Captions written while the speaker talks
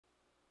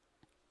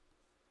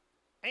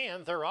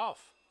And they're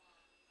off.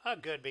 A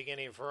good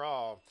beginning for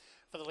all.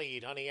 For the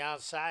lead on the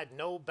outside,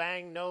 no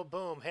bang, no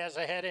boom, has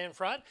a head in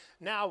front.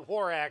 Now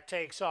Warak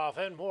takes off,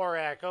 and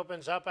Warak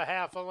opens up a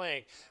half a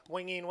length.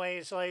 Winging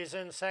Ways lays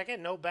in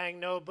second, no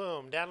bang, no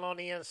boom. Down on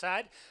the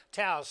inside,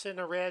 Taos in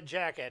the red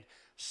jacket.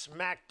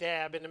 Smack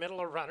dab in the middle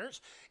of runners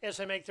as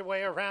they make their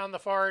way around the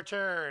far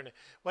turn.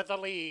 With the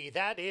lead,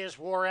 that is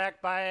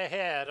Warak by a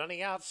head. On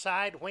the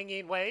outside,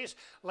 Winging Ways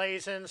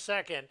lays in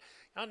second.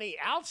 On the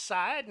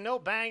outside, no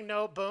bang,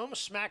 no boom.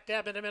 Smack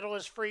dab in the middle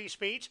is Free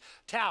Speech.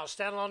 Taos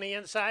down on the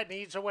inside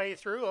needs a way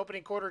through.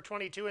 Opening quarter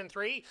 22 and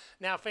 3.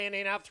 Now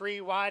fanning out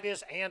 3 wide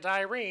is Aunt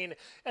Irene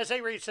as they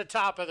reach the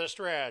top of the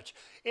stretch.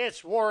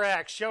 It's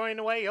Warak showing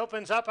the way.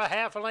 Opens up a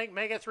half a length,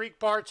 mega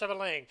 3/4 of a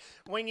length.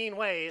 Winging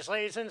Ways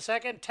lays in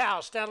second.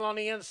 Taos down on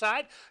the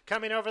inside.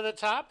 Coming over the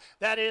top,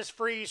 that is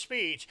Free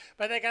Speech.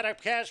 But they got to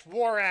catch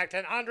Warak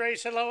and Andre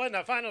Siloa in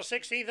the final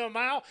 16th of a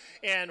mile.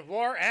 And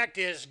Warak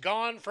is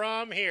gone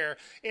from here.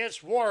 It's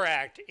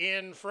Warak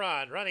in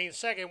front. Running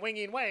second,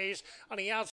 Winging Ways on the outside.